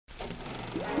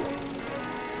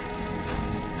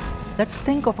Let's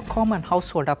think of a common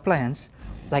household appliance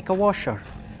like a washer.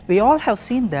 We all have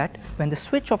seen that when the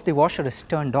switch of the washer is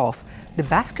turned off, the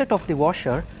basket of the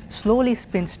washer slowly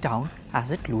spins down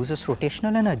as it loses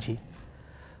rotational energy.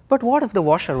 But what if the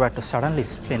washer were to suddenly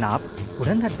spin up?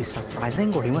 Wouldn't that be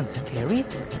surprising or even scary?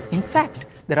 In fact,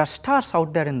 there are stars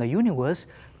out there in the universe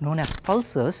known as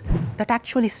pulsars that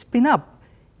actually spin up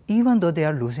even though they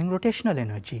are losing rotational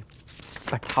energy.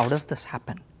 But how does this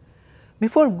happen?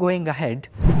 Before going ahead,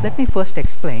 let me first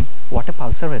explain what a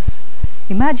pulsar is.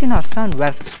 Imagine our sun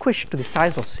were squished to the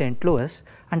size of St. Louis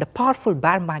and a powerful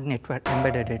bare magnet were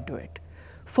embedded into it.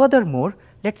 Furthermore,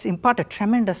 let's impart a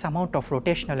tremendous amount of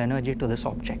rotational energy to this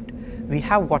object. We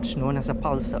have what's known as a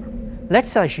pulsar.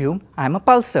 Let's assume I am a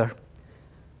pulsar.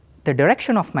 The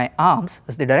direction of my arms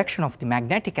is the direction of the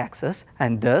magnetic axis,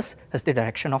 and this is the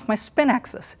direction of my spin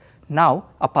axis. Now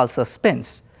a pulsar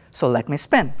spins. So let me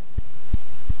spin.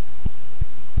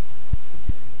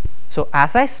 So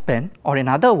as I spin, or in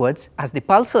other words, as the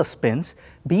pulsar spins,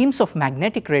 beams of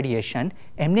magnetic radiation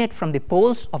emanate from the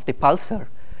poles of the pulsar.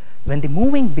 When the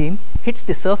moving beam hits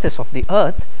the surface of the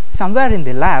Earth, somewhere in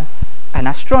the lab, an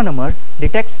astronomer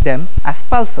detects them as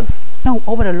pulsars. Now,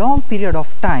 over a long period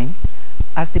of time,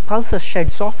 as the pulsar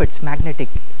sheds off its magnetic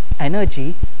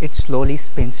energy, it slowly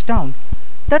spins down.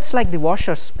 That's like the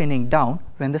washer spinning down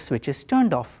when the switch is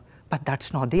turned off. But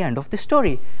that's not the end of the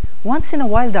story. Once in a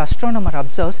while, the astronomer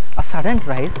observes a sudden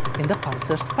rise in the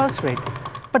pulsar's pulse rate.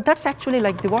 But that's actually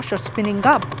like the washer spinning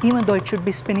up, even though it should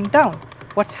be spinning down.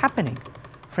 What's happening?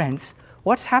 Friends,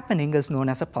 what's happening is known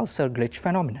as a pulsar glitch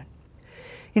phenomenon.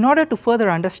 In order to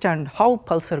further understand how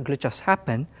pulsar glitches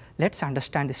happen, let's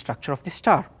understand the structure of the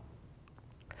star.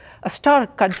 A star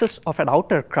consists of an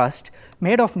outer crust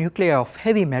made of nuclei of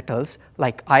heavy metals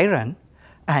like iron,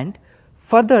 and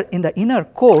further in the inner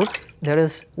core there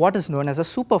is what is known as a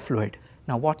superfluid.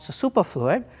 Now what's a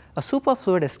superfluid? A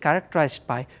superfluid is characterized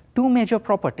by two major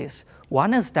properties.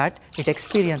 One is that it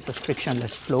experiences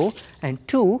frictionless flow, and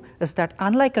two is that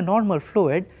unlike a normal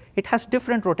fluid, it has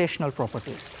different rotational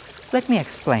properties. Let me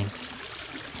explain.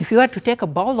 If you were to take a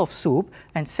bowl of soup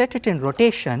and set it in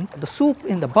rotation, the soup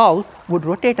in the bowl would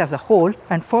rotate as a whole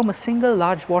and form a single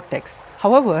large vortex.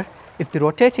 However, if the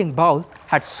rotating bowl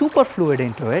had superfluid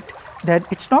into it, then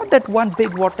it's not that one big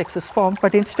vortex is formed,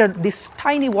 but instead these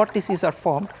tiny vortices are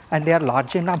formed, and they are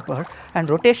large in number, and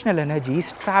rotational energy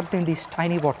is trapped in these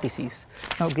tiny vortices.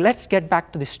 Now let's get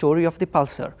back to the story of the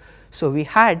pulsar. So we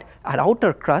had an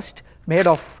outer crust made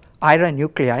of iron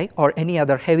nuclei or any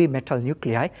other heavy metal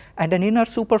nuclei, and an inner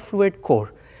superfluid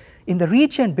core. In the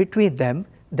region between them,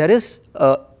 there is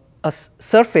a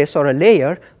surface or a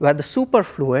layer where the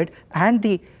superfluid and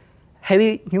the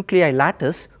heavy nuclei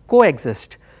lattice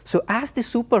coexist. So as the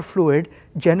superfluid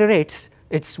generates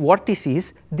its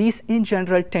vortices, these in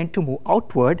general tend to move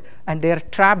outward, and they are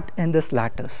trapped in this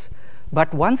lattice.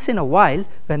 But once in a while,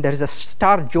 when there is a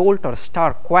star jolt or a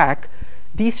star quack,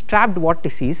 these trapped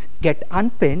vortices get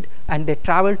unpinned and they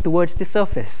travel towards the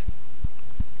surface.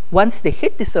 Once they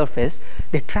hit the surface,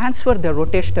 they transfer their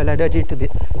rotational energy to the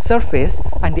surface,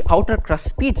 and the outer crust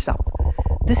speeds up.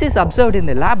 This is observed in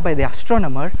the lab by the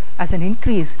astronomer as an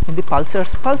increase in the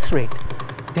pulsar's pulse rate.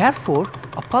 Therefore,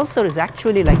 a pulsar is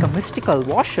actually like a mystical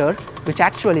washer which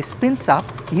actually spins up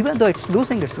even though it's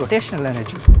losing its rotational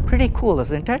energy. Pretty cool,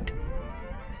 isn't it?